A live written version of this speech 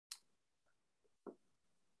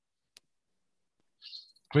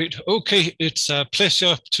Great. Okay, it's a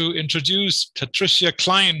pleasure to introduce Patricia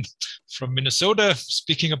Klein from Minnesota,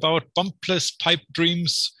 speaking about Bumpless pipe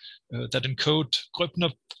dreams that encode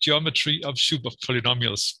Gröbner geometry of Schubert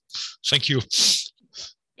polynomials. Thank you.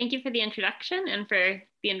 Thank you for the introduction and for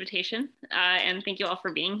the invitation, and thank you all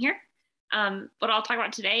for being here. What I'll talk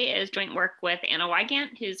about today is joint work with Anna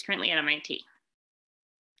Weigandt, who's currently at MIT.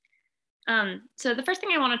 So the first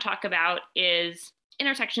thing I want to talk about is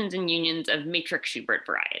intersections and unions of matrix Schubert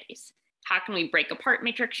varieties. How can we break apart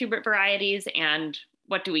matrix Schubert varieties, and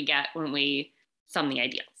what do we get when we sum the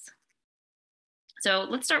ideals? So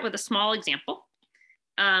let's start with a small example.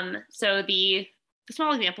 So the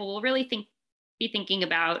small example will really be thinking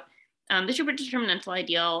about the Schubert determinantal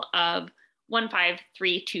ideal of 1, 5,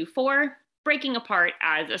 3, 2, 4, breaking apart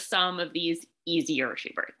as a sum of these easier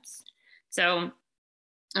Schuberts. So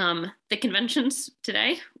the conventions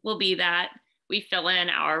today will be that we fill in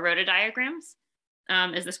our rota diagrams.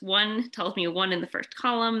 As this 1 tells me 1 in the first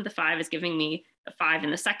column, the 5 is giving me a 5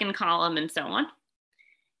 in the second column, and so on.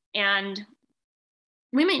 And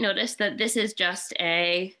we might notice that this is just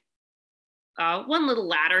a one little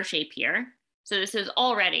ladder shape here. So this is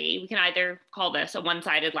already, we can either call this a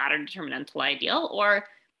one-sided ladder determinantal ideal, or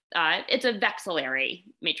it's a vexillary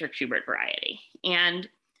matrix Schubert variety. And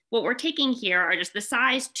what we're taking here are just the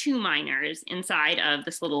size 2 minors inside of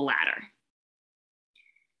this little ladder.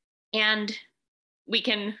 And we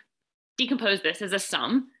can decompose this as a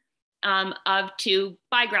sum of 2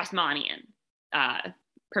 bi-Grassmannian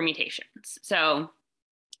permutations. So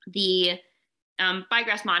the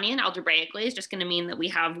bi-Grassmannian algebraically is just going to mean that we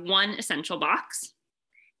have 1 essential box,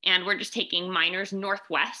 and we're just taking minors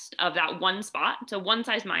northwest of that 1 spot. So 1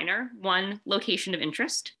 size minor, 1 location of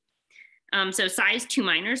interest. So size 2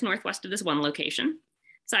 minors northwest of this 1 location,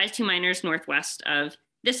 size 2 minors northwest of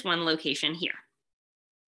this 1 location here.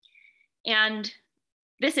 And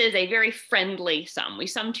this is a very friendly sum. We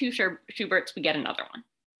sum 2 Schuberts, we get another one.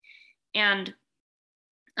 And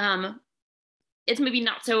it's maybe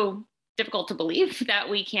not so difficult to believe that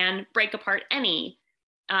we can break apart any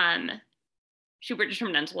Schubert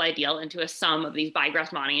determinantal ideal into a sum of these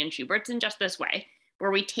bi-Grassmannian Schuberts in just this way,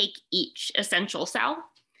 where we take each essential cell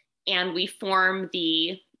and we form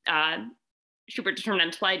the Schubert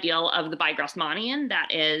determinantal ideal of the bi-Grassmannian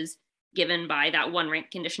that is given by that 1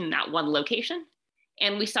 rank condition in that 1 location,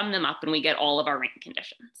 and we sum them up and we get all of our rank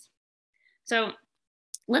conditions. So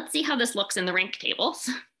let's see how this looks in the rank tables.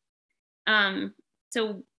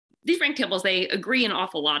 So these rank tables, they agree an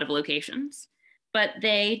awful lot of locations, but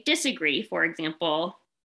they disagree, for example,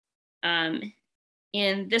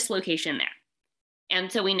 in this location there.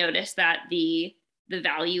 And so we notice that the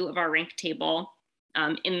value of our rank table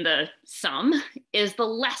in the sum is the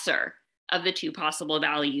lesser of the 2 possible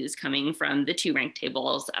values coming from the 2 rank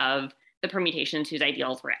tables of the permutations whose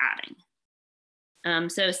ideals we're adding.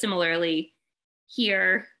 So similarly,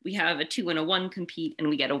 here we have a 2 and a 1 compete, and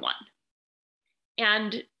we get a 1.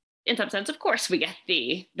 And in some sense, of course, we get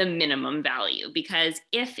the minimum value, because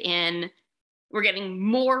if we're getting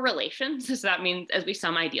more relations, so that means as we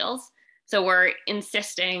sum ideals, so we're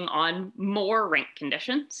insisting on more rank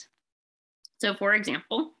conditions. So for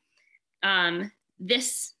example,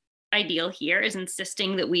 this ideal here is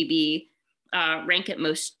insisting that we be rank at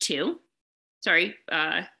most 2. Sorry,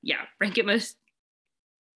 rank at most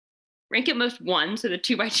 1. So the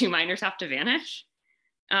 2 by 2 minors have to vanish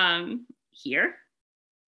here.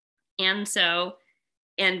 And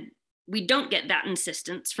we don't get that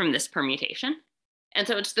insistence from this permutation. And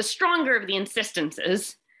so it's the stronger of the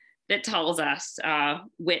insistences that tells us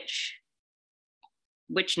which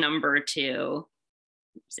number to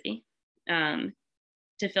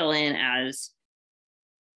fill in as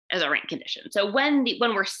a rank condition. So when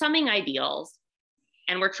we're summing ideals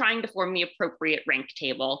and we're trying to form the appropriate rank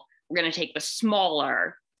table, we're going to take the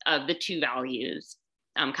smaller of the 2 values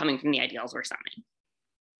coming from the ideals we're summing.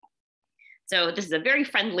 So this is a very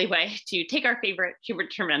friendly way to take our favorite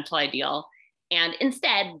Schubert determinantal ideal and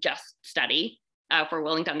instead just study, if we're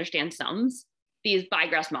willing to understand sums, these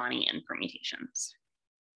bi-Grassmannian permutations.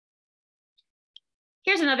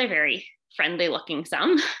 Here's another very friendly looking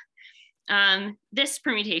sum. This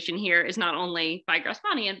permutation here is not only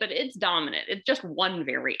bi-Grassmannian, but it's dominant. It's just 1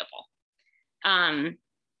 variable. And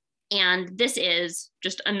this is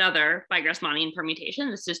just another bi-Grassmannian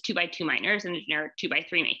permutation. This is 2 by 2 minors in a generic 2 by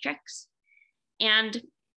 3 matrix. And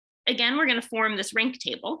again, we're going to form this rank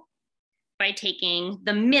table by taking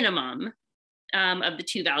the minimum of the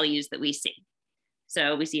 2 values that we see.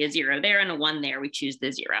 So we see a 0 there and a 1 there. We choose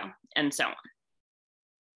the 0, and so on.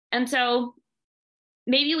 And so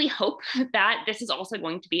maybe we hope that this is also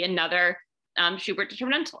going to be another Schubert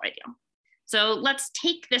determinantal ideal. So let's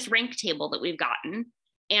take this rank table that we've gotten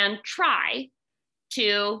and try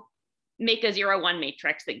to make a 0, 1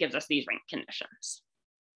 matrix that gives us these rank conditions.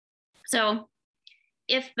 So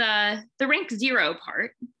if the rank 0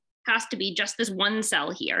 part has to be just this one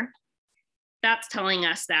cell here, that's telling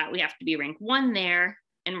us that we have to be rank 1 there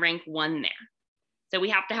and rank 1 there. So we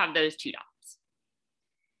have to have those 2 dots.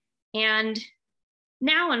 And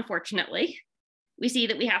now, unfortunately, we see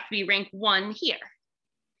that we have to be rank 1 here.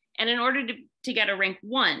 And in order to get a rank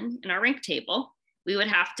 1 in our rank table, we would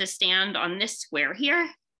have to stand on this square here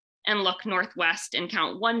and look northwest and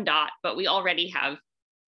count 1 dot, but we already have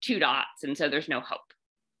 2 dots, and so there's no hope.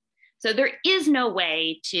 So there is no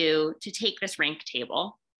way to take this rank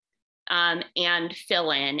table and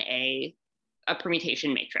fill in a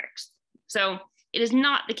permutation matrix. So it is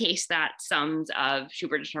not the case that sums of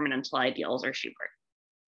Schubert determinantal ideals are Schubert,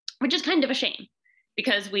 which is kind of a shame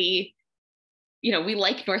because we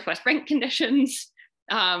like northwest rank conditions,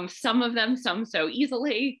 some of them, some so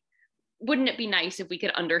easily. Wouldn't it be nice if we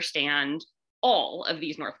could understand all of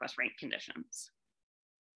these northwest rank conditions?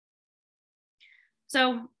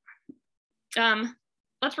 So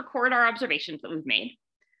let's record our observations that we've made.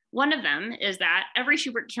 One of them is that every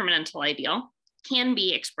Schubert determinantal ideal can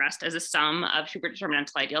be expressed as a sum of Schubert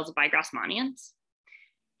determinantal ideals by Grassmannians.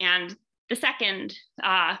 And the second,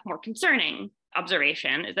 more concerning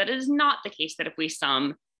observation is that it is not the case that if we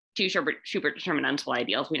sum 2 Schubert determinantal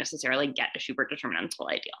ideals, we necessarily get a Schubert determinantal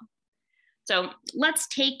ideal. So let's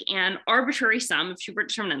take an arbitrary sum of Schubert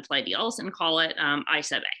determinantal ideals and call it I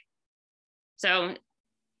sub A. So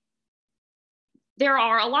there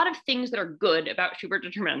are a lot of things that are good about Schubert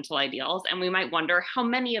determinantal ideals, and we might wonder how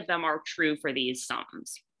many of them are true for these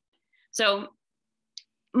sums. So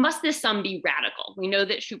must this sum be radical? We know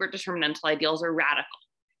that Schubert determinantal ideals are radical.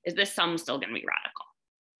 Is this sum still going to be radical?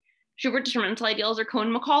 Schubert determinantal ideals are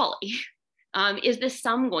Cohen-Macaulay. Is this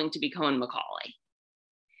sum going to be Cohen-Macaulay?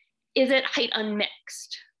 Is it height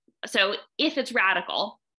unmixed? So if it's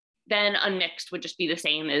radical, then unmixed would just be the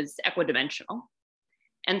same as equidimensional.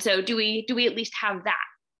 And so do we at least have that?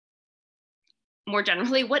 More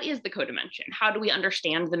generally, what is the codimension? How do we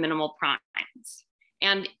understand the minimal primes?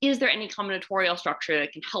 And is there any combinatorial structure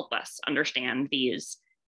that can help us understand these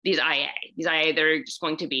IA? These IA, they're just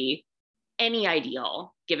going to be any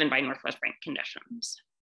ideal given by northwest rank conditions.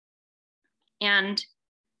 And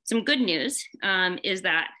some good news is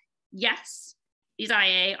that, yes, these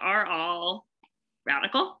IA are all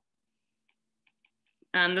radical.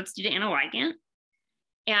 That's due to Anna Weigandt.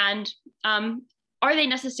 And are they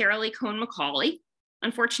necessarily Cohen-Macaulay?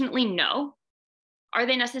 Unfortunately, no. Are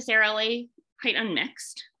they necessarily height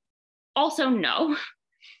unmixed? Also, no.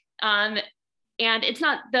 And it's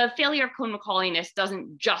not, the failure of Cohen-Macaulayness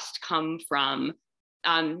doesn't just come from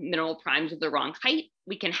minimal primes of the wrong height.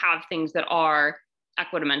 We can have things that are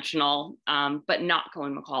equidimensional, but not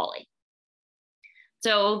Cohen-Macaulay.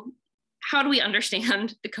 So how do we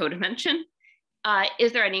understand the codimension?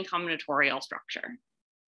 Is there any combinatorial structure?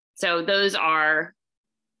 So those are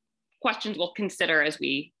questions we'll consider as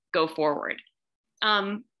we go forward.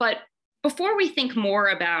 But before we think more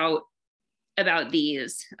about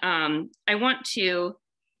these, I want to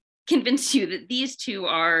convince you that these two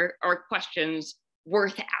are questions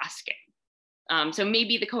worth asking. So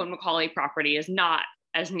maybe the Cohen-Macaulay property is not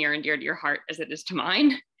as near and dear to your heart as it is to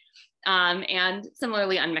mine. And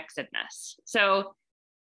similarly, unmixedness. So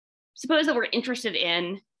suppose that we're interested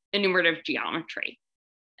in enumerative geometry.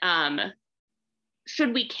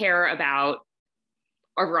 Should we care about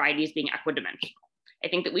our varieties being equidimensional? I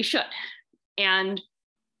think that we should. And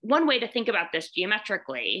one way to think about this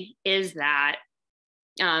geometrically is that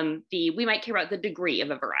we might care about the degree of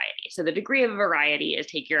a variety. So the degree of a variety is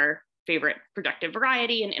take your favorite projective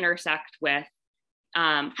variety and intersect with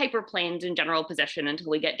hyperplanes in general position until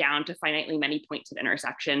we get down to finitely many points of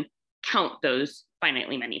intersection, count those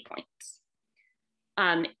finitely many points.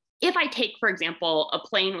 If I take, for example, a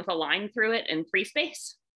plane with a line through it in free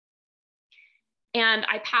space, and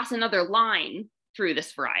I pass another line through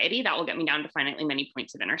this variety, that will get me down to finitely many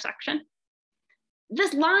points of intersection.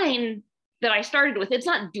 This line that I started with, it's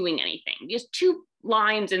not doing anything. These 2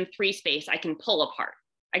 lines in free space I can pull apart.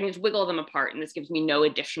 I can just wiggle them apart, and this gives me no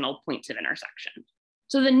additional points of intersection.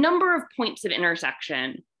 So the number of points of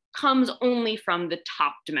intersection comes only from the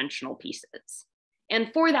top dimensional pieces.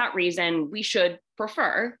 And for that reason, we should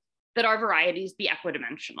prefer that our varieties be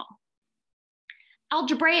equidimensional.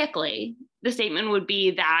 Algebraically, the statement would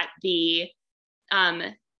be that the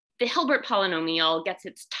Hilbert polynomial gets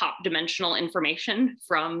its top dimensional information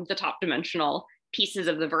from the top dimensional pieces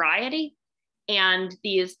of the variety. And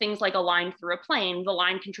these things like a line through a plane, the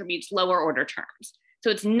line contributes lower order terms. So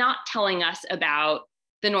it's not telling us about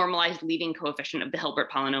the normalized leading coefficient of the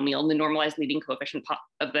Hilbert polynomial. The normalized leading coefficient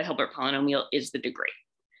of the Hilbert polynomial is the degree.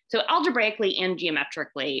 So algebraically and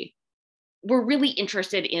geometrically, we're really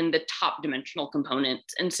interested in the top dimensional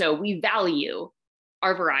components. And so we value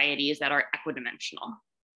our varieties that are equidimensional.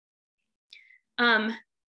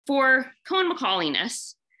 For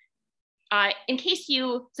Cohen-Macauliness,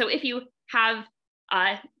 if you have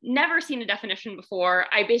never seen a definition before,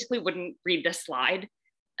 I basically wouldn't read this slide.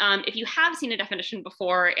 If you have seen a definition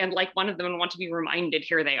before and like one of them and want to be reminded,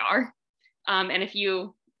 here they are. And if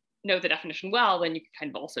you know the definition well, then you can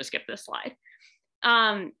kind of also skip this slide.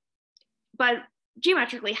 But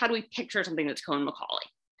geometrically, how do we picture something that's Cohen-Macaulay?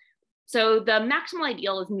 So the maximal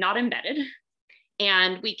ideal is not embedded,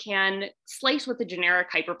 and we can slice with the generic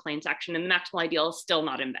hyperplane section, and the maximal ideal is still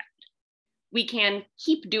not embedded. We can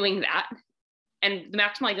keep doing that, and the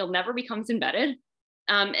maximal ideal never becomes embedded.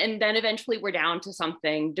 And then eventually we're down to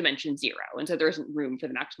something dimension 0. And so there isn't room for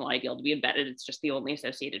the maximal ideal to be embedded. It's just the only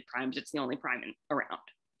associated primes. It's the only prime around.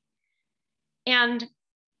 And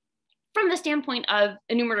from the standpoint of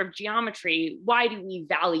enumerative geometry, why do we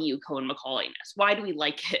value Cohen-Macauliness? Why do we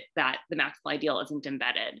like it that the maximal ideal isn't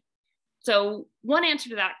embedded? So one answer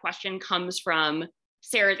to that question comes from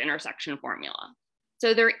Serre's intersection formula.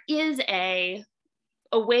 So there is a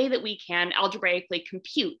way that we can algebraically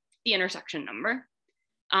compute the intersection number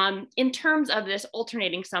in terms of this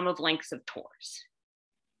alternating sum of lengths of tors.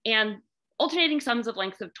 And alternating sums of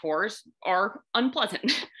lengths of tors are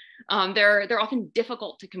unpleasant. They're often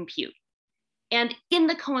difficult to compute. And in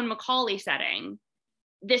the Cohen-Macaulay setting,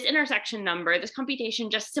 this intersection number, this computation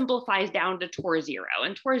just simplifies down to tor 0.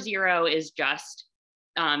 And tor 0 is just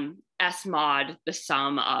S mod, the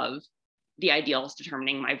sum of the ideals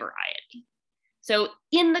determining my variety. So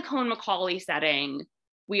in the Cohen-Macaulay setting,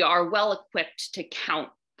 we are well equipped to count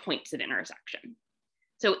points of intersection.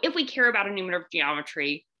 So if we care about enumerative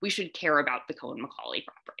geometry, we should care about the Cohen-Macaulay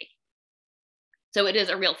property. So it is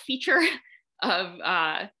a real feature of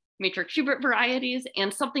matrix Schubert varieties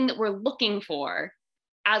and something that we're looking for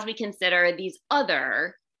as we consider these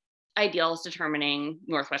other ideals determining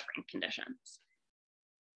Northwest rank conditions.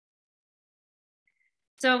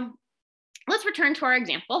 So let's return to our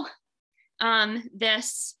example.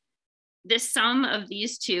 This sum of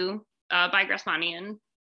these two bi-Grassmannian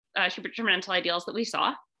Schubert determinantal ideals that we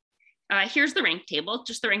saw. Here's the rank table,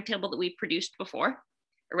 just the rank table that we produced before,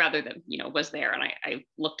 or rather that was there, and I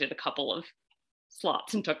looked at a couple of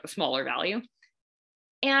slots and took the smaller value.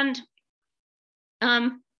 And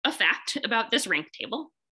a fact about this rank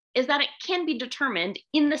table is that it can be determined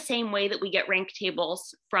in the same way that we get rank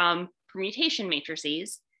tables from permutation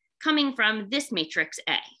matrices coming from this matrix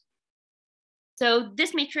A. So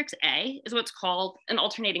this matrix A is what's called an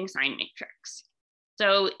alternating sign matrix.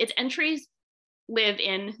 So its entries live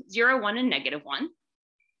in 0, 1, and -1.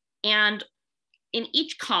 And in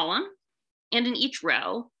each column and in each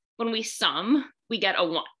row, when we sum, we get a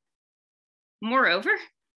 1. Moreover,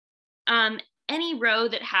 any row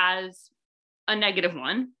that has a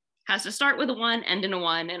 -1 has to start with a 1, end in a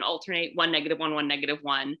 1, and alternate 1, -1, 1,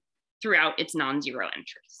 -1 throughout its non-zero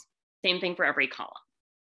entries. Same thing for every column.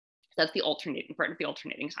 That's the alternating part of the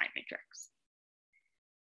alternating sign matrix.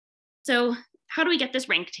 So how do we get this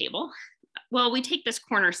rank table? Well, we take this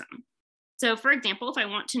corner sum. So for example, if I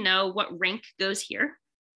want to know what rank goes here,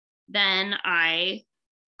 then I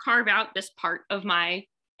carve out this part of my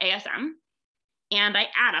ASM and I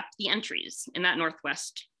add up the entries in that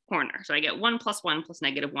northwest corner. So I get 1 + 1 +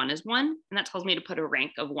 -1 is 1, and that tells me to put a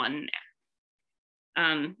rank of 1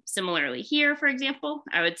 there. Similarly here, for example,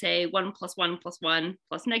 I would say 1 + 1 + 1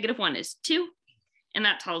 + -1 is 2, and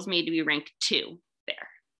that tells me to be rank 2 there.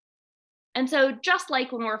 And so just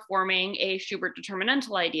like when we're forming a Schubert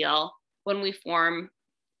determinantal ideal, when we form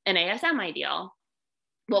an ASM ideal,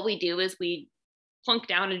 what we do is we plunk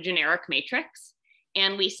down a generic matrix,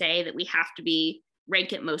 and we say that we have to be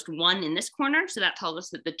rank at most 1 in this corner. So that tells us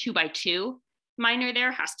that the 2 by 2 minor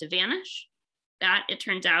there has to vanish. That, it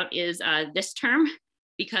turns out, is this term,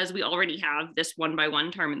 because we already have this 1 by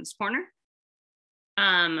 1 term in this corner.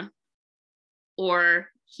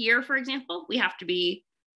 Or here, for example, we have to be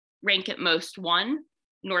rank at most 1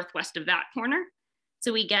 northwest of that corner.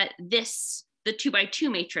 So we get this, the 2 by 2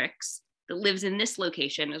 matrix that lives in this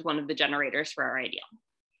location as one of the generators for our ideal.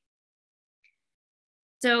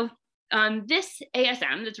 So this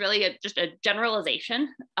ASM, that's really just a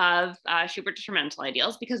generalization of Schubert determinantal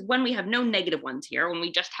ideals, because when we have no -1s here, when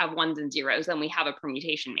we just have 1s and 0s, then we have a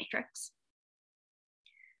permutation matrix.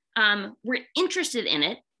 We're interested in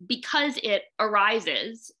it because it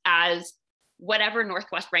arises as whatever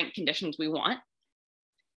northwest rank conditions we want.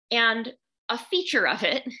 And a feature of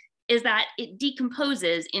it is that it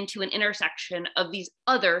decomposes into an intersection of these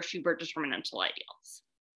other Schubert determinantal ideals.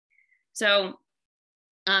 So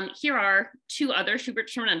here are two other Schubert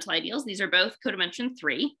determinantal ideals. These are both codimension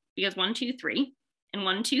 3, because 1, 2, 3, and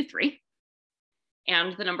 1, 2, 3.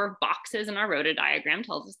 And the number of boxes in our rota diagram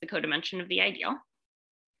tells us the codimension of the ideal.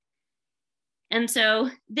 And so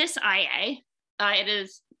this IA, it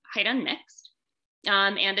is height unmixed,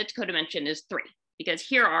 and its codimension is 3, because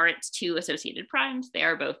here are its two associated primes. They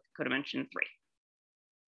are both codimension 3.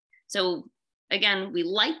 So again, we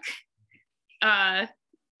like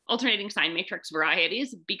alternating sign matrix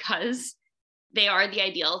varieties because they are the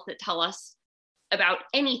ideals that tell us about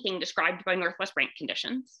anything described by Northwest rank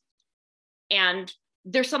conditions. And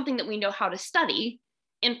there's something that we know how to study,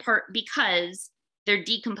 in part because they're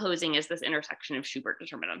decomposing as this intersection of Schubert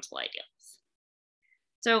determinantal ideals.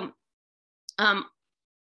 So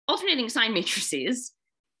alternating sign matrices,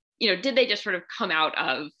 did they just sort of come out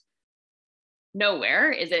of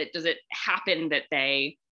nowhere? Does it happen that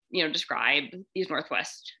they describe these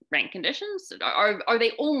Northwest rank conditions? Are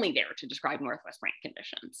they only there to describe Northwest rank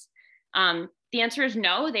conditions? The answer is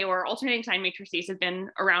no. Alternating sign matrices have been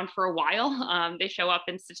around for a while. They show up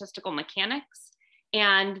in statistical mechanics,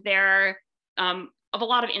 and they're of a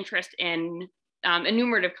lot of interest in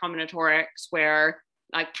enumerative combinatorics, where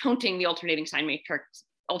counting the alternating sign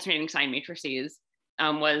matrices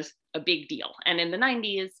was a big deal. And in the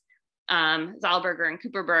 90s, Zalberger and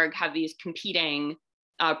Kuperberg have these competing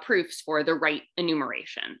proofs for the right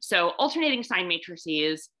enumeration. So alternating sign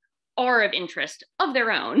matrices are of interest of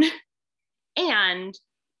their own. And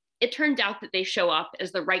it turns out that they show up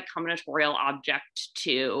as the right combinatorial object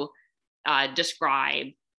to describe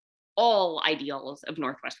all ideals of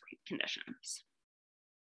Northwest rank conditions.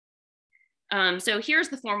 So here's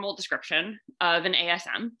the formal description of an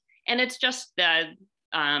ASM, and it's just the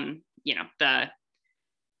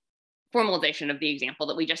formalization of the example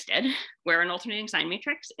that we just did, where an alternating sign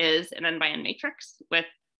matrix is an n by n matrix with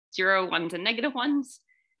 0, 1s, and -1s.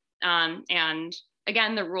 And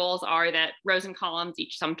again, the rules are that rows and columns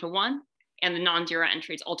each sum to 1, and the non-zero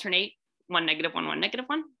entries alternate 1, -1, 1,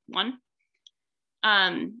 -1, 1.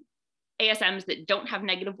 ASMs that don't have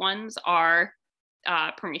 -1s are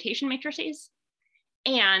permutation matrices,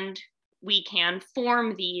 and we can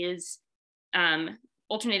form these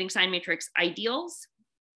alternating sign matrix ideals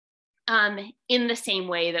in the same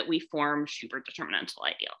way that we form Schubert determinantal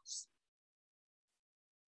ideals.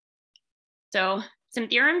 So some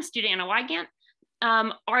theorems due to Anna Weigandt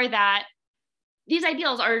are that these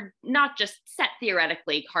ideals are not just set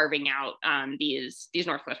theoretically carving out these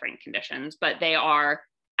Northwest rank conditions, but they are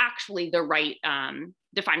actually the right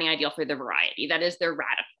defining ideal for the variety. That is, they're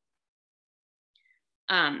radical.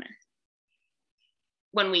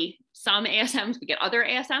 When we sum ASMs, we get other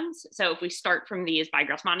ASMs. So if we start from these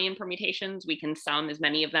bi-Grassmannian permutations, we can sum as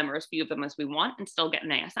many of them or as few of them as we want and still get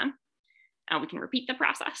an ASM. We can repeat the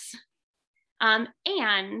process. And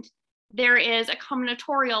there is a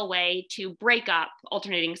combinatorial way to break up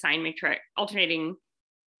alternating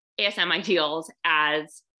ASM ideals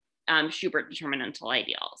as Schubert determinantal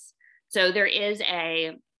ideals. So there is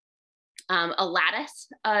a lattice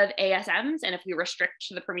of ASMs, and if we restrict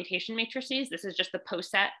to the permutation matrices, this is just the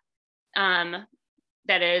poset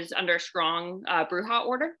that is under strong Bruja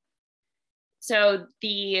order. So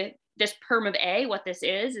this perm of A, what this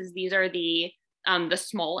is these are the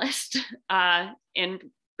smallest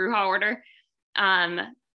in Bruja order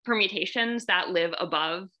permutations that live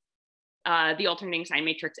above the alternating sign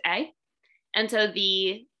matrix A. And so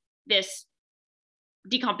this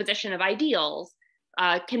decomposition of ideals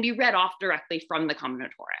can be read off directly from the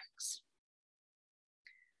combinatorics.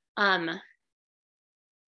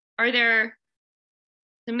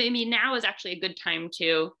 So maybe now is actually a good time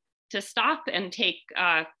to stop and take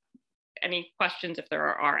any questions if there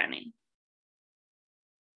are any.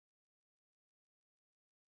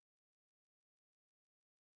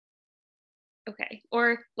 Okay,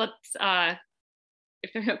 or let's,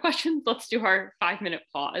 if there are no questions, let's do our 5-minute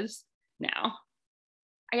pause now.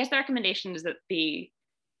 I guess the recommendation is that the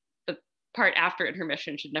part after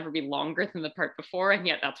intermission should never be longer than the part before, and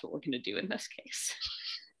yet that's what we're going to do in this case.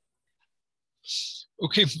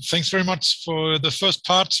 Okay, thanks very much for the first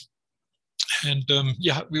part. And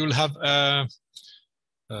yeah, we will have a,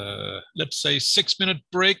 let's say, 6-minute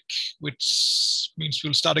break, which means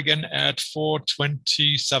we'll start again at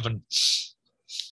 4:27.